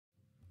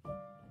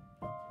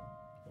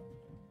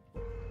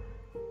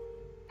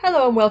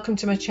Hello and welcome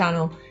to my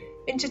channel.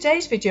 In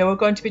today's video we're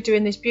going to be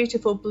doing this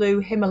beautiful blue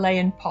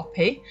Himalayan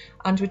Poppy,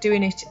 and we're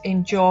doing it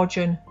in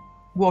Georgian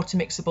water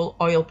mixable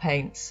oil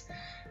paints.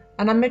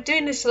 And I'm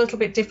doing this a little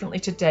bit differently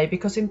today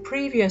because in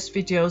previous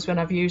videos when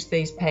I've used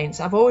these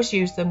paints I've always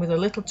used them with a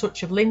little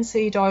touch of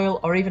linseed oil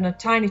or even a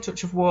tiny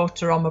touch of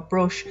water on my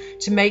brush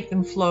to make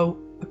them flow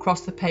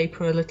across the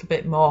paper a little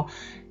bit more.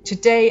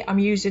 Today I'm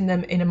using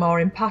them in a more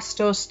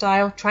impasto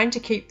style, trying to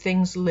keep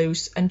things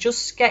loose and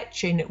just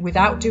sketching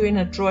without doing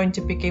a drawing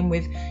to begin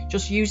with,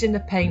 just using the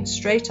paint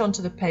straight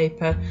onto the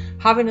paper,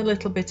 having a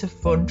little bit of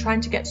fun, trying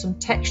to get some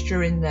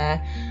texture in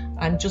there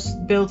and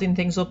just building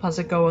things up as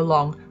I go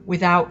along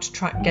without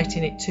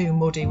getting it too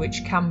muddy,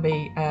 which can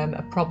be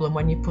a problem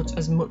when you put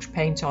as much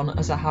paint on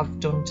as I have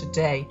done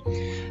today.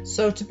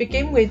 So to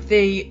begin with,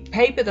 the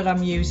paper that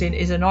I'm using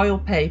is an oil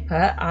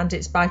paper and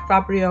it's by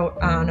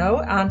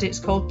Fabriano and it's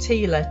called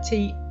Tela,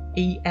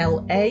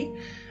 T-E-L-A.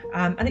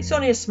 And it's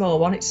only a small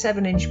one, it's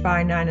 7"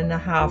 by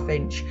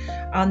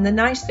 9.5". And the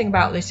nice thing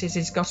about this is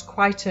it's got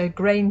quite a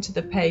grain to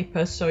the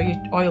paper, so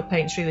your oil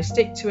paints really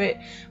stick to it.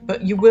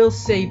 But you will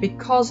see,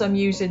 because I'm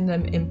using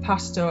them in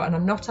pasto and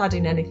I'm not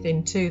adding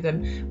anything to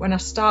them, when I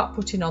start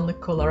putting on the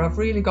colour I've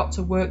really got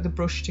to work the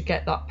brush to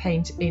get that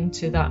paint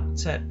into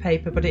that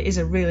paper. But it is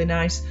a really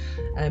nice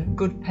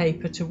good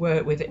paper to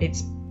work with.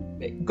 It's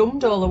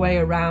gummed all the way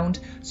around,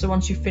 so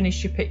once you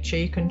finish your picture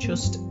you can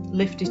just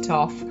lift it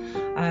off,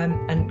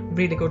 and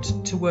really good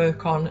to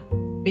work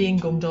on, being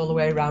gummed all the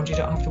way around. You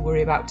don't have to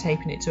worry about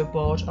taping it to a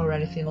board or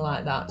anything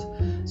like that.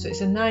 So it's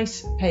a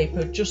nice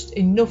paper, just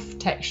enough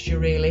texture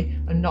really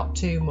and not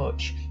too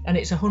much, and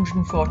it's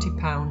 140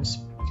 pounds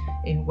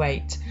in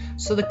weight.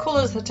 So the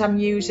colours that I'm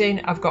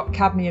using, I've got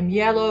cadmium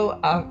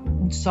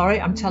yellow,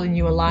 sorry I'm telling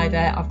you a lie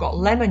there, I've got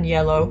lemon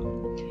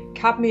yellow,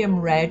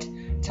 cadmium red,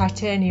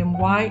 titanium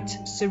white,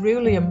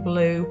 cerulean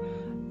blue,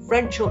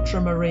 French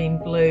ultramarine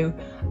blue,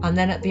 and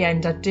then at the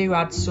end I do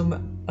add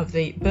some of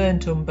the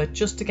burnt umber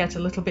just to get a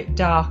little bit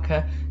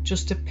darker,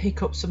 just to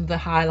pick up some of the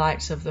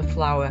highlights of the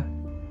flower.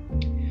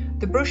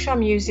 The brush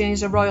I'm using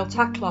is a Royal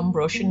Taklon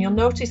brush, and you'll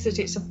notice that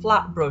it's a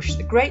flat brush.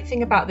 The great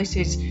thing about this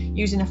is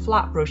using a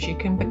flat brush you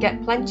can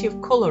get plenty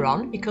of colour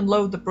on. You can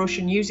load the brush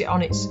and use it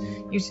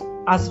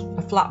as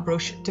a flat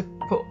brush to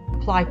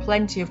apply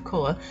plenty of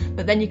colour,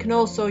 but then you can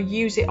also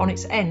use it on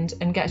its end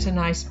and get a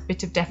nice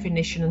bit of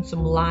definition and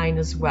some line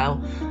as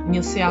well. And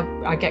you'll see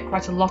I get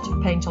quite a lot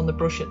of paint on the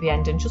brush at the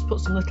end and just put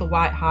some little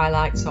white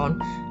highlights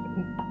on,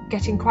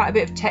 getting quite a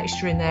bit of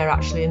texture in there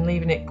actually and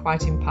leaving it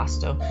quite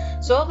impasto.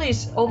 So all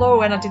these, although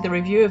when I did the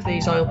review of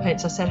these oil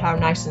paints I said how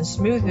nice and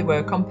smooth they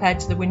were compared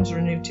to the Winsor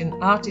 &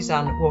 Newton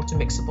Artisan water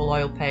mixable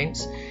oil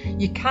paints,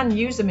 you can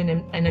use them in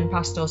an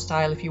impasto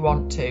style if you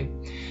want to.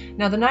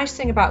 Now the nice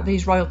thing about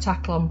these Royal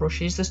Taklon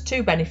brushes, there's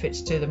two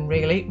benefits to them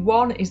really.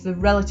 One is they're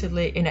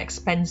relatively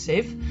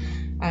inexpensive,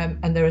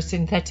 and they're a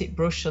synthetic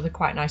brush, so they're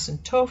quite nice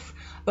and tough.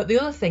 But the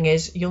other thing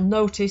is, you'll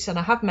notice, and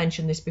I have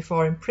mentioned this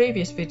before in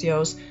previous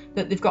videos,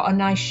 that they've got a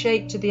nice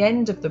shape to the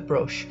end of the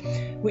brush,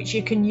 which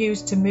you can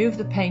use to move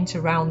the paint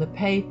around the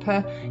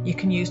paper. You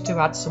can use to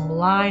add some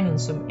line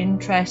and some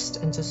interest,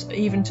 and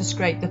even to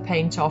scrape the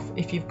paint off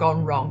if you've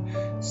gone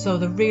wrong. So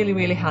they're really,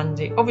 really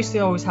handy. Obviously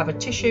always have a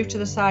tissue to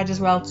the side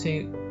as well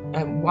to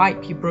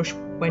wipe your brush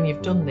when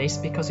you've done this,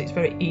 because it's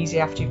very easy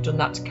after you've done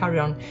that to carry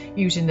on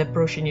using the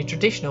brush in your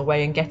traditional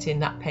way and getting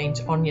that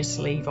paint on your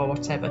sleeve or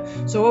whatever.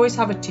 So always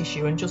have a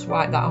tissue and just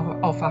wipe that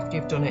off after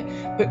you've done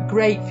it. But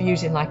great for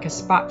using like a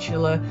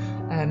spatula,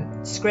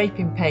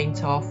 scraping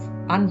paint off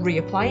and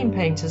reapplying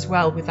paint as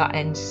well with that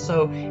end.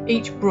 So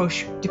each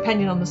brush,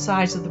 depending on the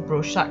size of the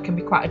brush, that can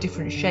be quite a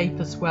different shape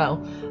as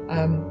well.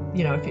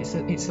 You know, if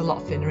it's a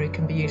lot thinner, it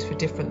can be used for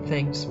different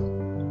things.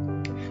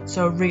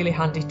 So a really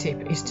handy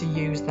tip is to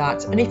use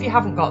that. And if you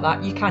haven't got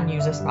that, you can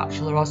use a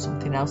spatula or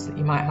something else that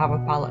you might have, a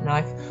palette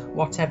knife,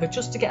 whatever,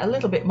 just to get a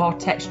little bit more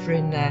texture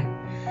in there.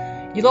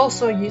 You'll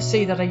also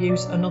see that I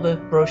use another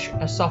brush,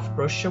 a soft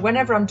brush. So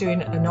whenever I'm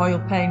doing an oil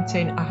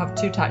painting, I have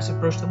two types of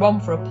brush, the one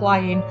for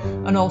applying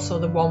and also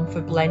the one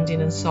for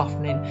blending and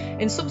softening.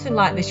 In something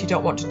like this, you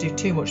don't want to do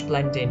too much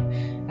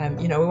blending.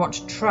 You know, we want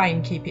to try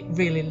and keep it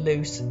really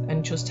loose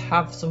and just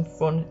have some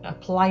fun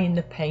applying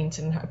the paint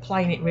and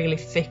applying it really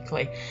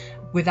thickly,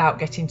 without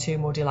getting too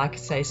muddy, like I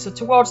say. So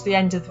towards the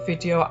end of the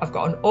video I've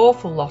got an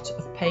awful lot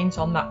of paint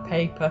on that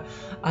paper,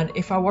 and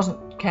if I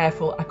wasn't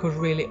careful I could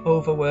really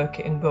overwork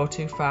it and go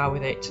too far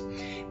with it.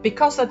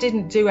 Because I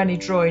didn't do any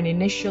drawing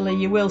initially,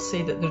 you will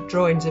see that the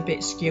drawing's a bit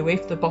skewy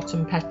if the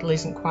bottom petal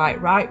isn't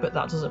quite right, but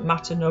that doesn't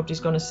matter. Nobody's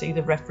going to see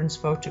the reference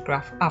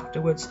photograph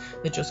afterwards,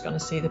 they're just going to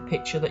see the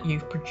picture that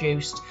you've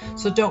produced.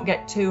 So don't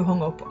get too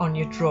hung up on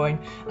your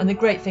drawing. And the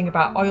great thing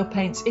about oil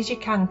paints is you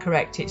can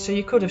correct it, so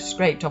you could have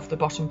scraped off the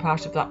bottom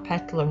part of that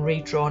petal and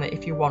redrawn it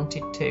if you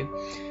wanted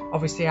to.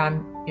 Obviously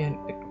I'm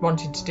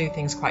wanting to do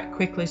things quite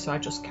quickly, so I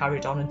just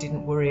carried on and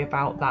didn't worry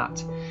about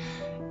that.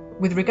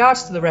 With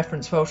regards to the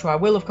reference photo, I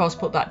will of course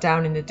put that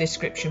down in the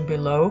description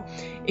below.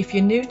 If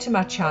you're new to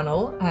my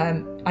channel,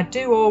 I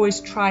do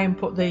always try and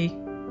put the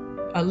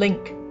a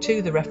link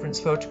to the reference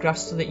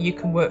photographs so that you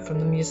can work from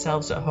them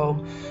yourselves at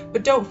home.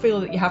 But don't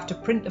feel that you have to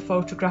print the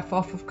photograph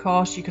off, of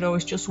course. You could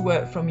always just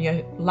work from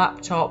your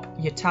laptop,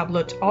 your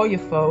tablet or your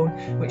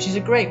phone, which is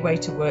a great way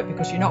to work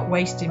because you're not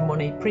wasting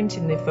money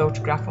printing the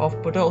photograph off,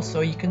 but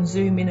also you can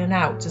zoom in and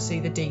out to see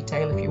the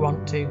detail if you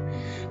want to.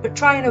 But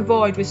try and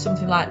avoid with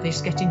something like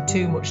this getting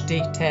too much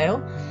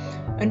detail,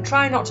 and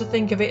try not to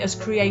think of it as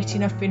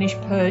creating a finished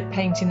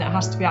painting that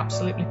has to be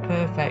absolutely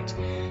perfect.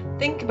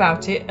 Think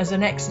about it as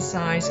an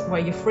exercise where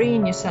you're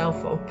freeing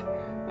yourself up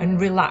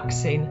and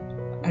relaxing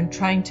and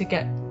trying to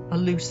get a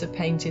looser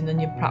painting than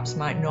you perhaps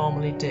might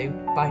normally do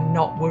by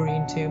not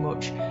worrying too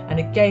much. And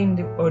again,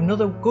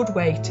 another good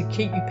way to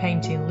keep your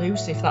painting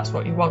loose, if that's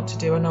what you want to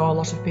do, I know a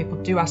lot of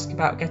people do ask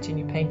about getting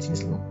your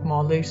paintings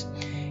more loose,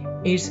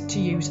 is to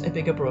use a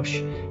bigger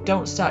brush.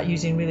 Don't start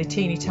using really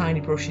teeny tiny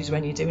brushes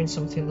when you're doing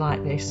something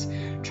like this.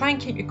 Try and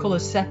keep your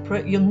colours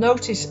separate. You'll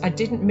notice I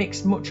didn't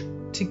mix much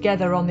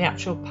together on the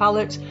actual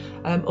palette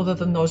other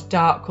than those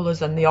dark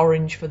colours and the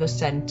orange for the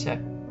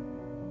centre.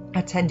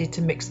 I tended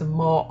to mix them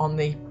more on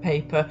the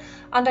paper,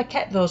 and I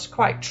kept those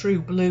quite true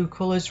blue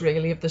colours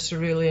really of the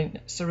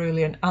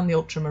cerulean and the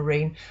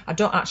ultramarine. I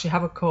don't actually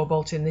have a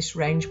cobalt in this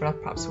range, but I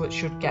perhaps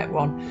should get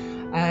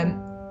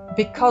one.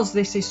 Because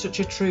this is such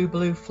a true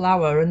blue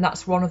flower, and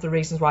that's one of the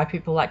reasons why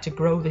people like to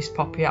grow this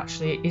poppy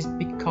actually, is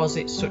because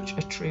it's such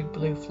a true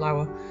blue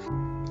flower.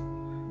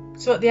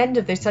 So at the end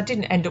of this, I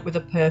didn't end up with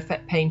a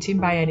perfect painting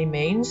by any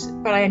means,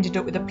 but I ended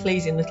up with a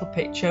pleasing little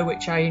picture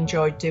which I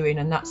enjoyed doing,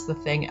 and that's the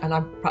thing. And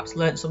I've perhaps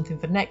learned something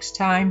for next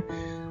time,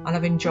 and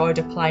I've enjoyed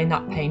applying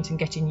that paint and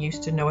getting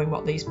used to knowing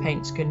what these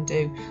paints can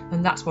do.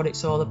 And that's what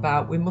it's all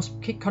about. We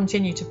must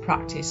continue to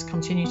practice,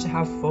 continue to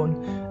have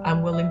fun,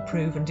 and we'll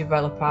improve and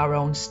develop our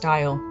own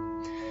style.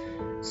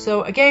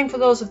 So again, for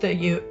those of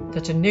you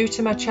that are new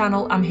to my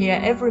channel, I'm here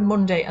every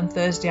Monday and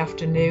Thursday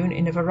afternoon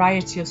in a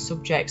variety of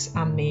subjects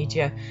and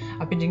media.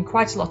 I've been doing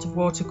quite a lot of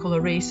watercolour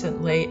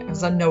recently,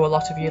 as I know a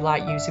lot of you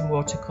like using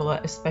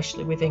watercolour,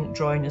 especially with ink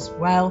drawing as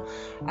well.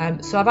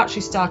 So I've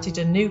actually started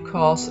a new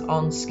course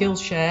on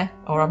Skillshare,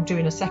 or I'm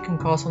doing a second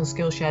course on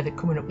Skillshare that's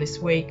coming up this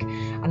week.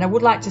 And I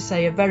would like to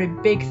say a very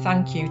big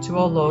thank you to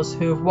all those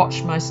who have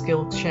watched my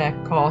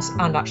Skillshare course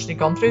and actually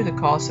gone through the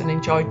course and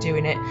enjoyed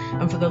doing it,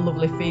 and for the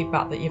lovely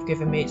feedback that you've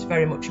given me. It's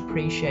very much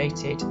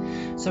appreciated.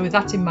 So with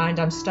that in mind,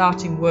 I'm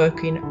starting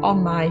working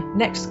on my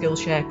next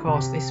Skillshare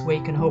course this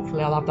week, and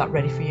hopefully I'll have that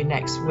ready for you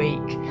next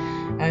week.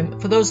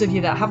 For those of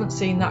you that haven't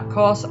seen that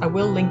course, I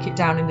will link it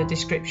down in the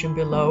description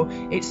below.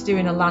 It's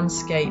doing a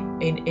landscape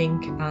in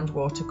ink and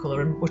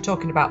watercolour, and we're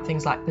talking about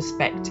things like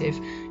perspective.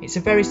 It's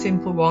a very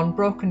simple one,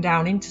 broken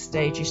down into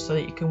stages so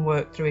that you can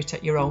work through it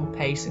at your own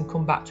pace and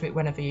come back to it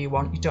whenever you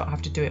want. You don't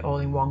have to do it all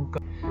in one go.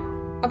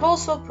 I've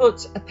also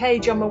put a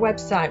page on my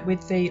website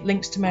with the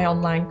links to my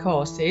online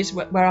courses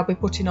where I'll be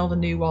putting all the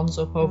new ones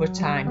up over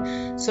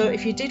time. So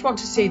if you did want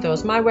to see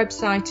those, my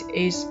website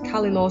is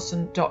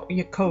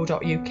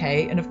callilawson.co.uk,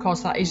 and of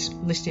course that is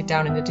listed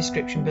down in the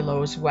description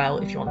below as well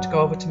if you want to go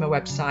over to my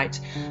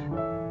website.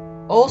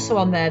 Also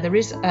on there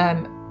is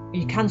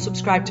you can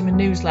subscribe to my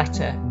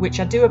newsletter, which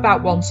I do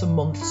about once a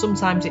month.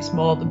 Sometimes it's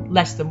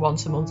less than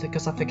once a month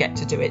because I forget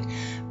to do it,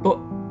 but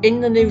in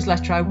the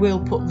newsletter I will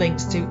put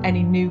links to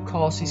any new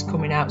courses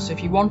coming out, so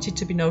if you wanted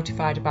to be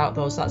notified about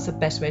those, that's the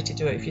best way to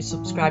do it. If you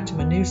subscribe to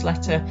my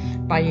newsletter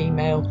by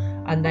email,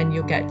 and then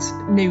you'll get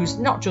news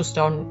not just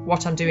on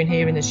what I'm doing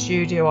here in the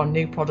studio, on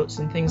new products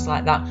and things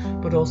like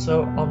that, but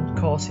also on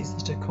courses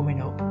that are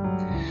coming up.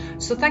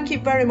 So thank you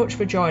very much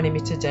for joining me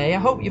today. I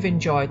hope you've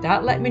enjoyed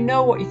that. Let me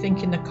know what you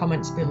think in the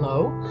comments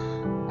below.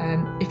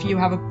 If you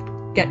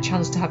get a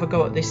chance to have a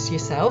go at this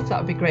yourself, that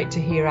would be great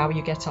to hear how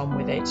you get on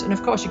with it. And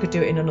of course you could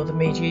do it in another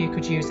media. You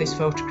could use this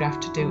photograph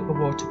to do a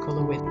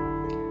watercolour with.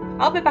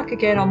 I'll be back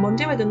again on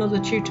Monday with another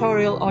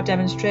tutorial or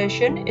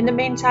demonstration. In the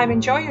meantime,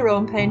 enjoy your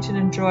own painting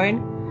and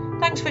drawing.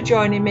 Thanks for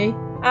joining me,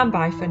 and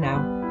bye for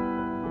now.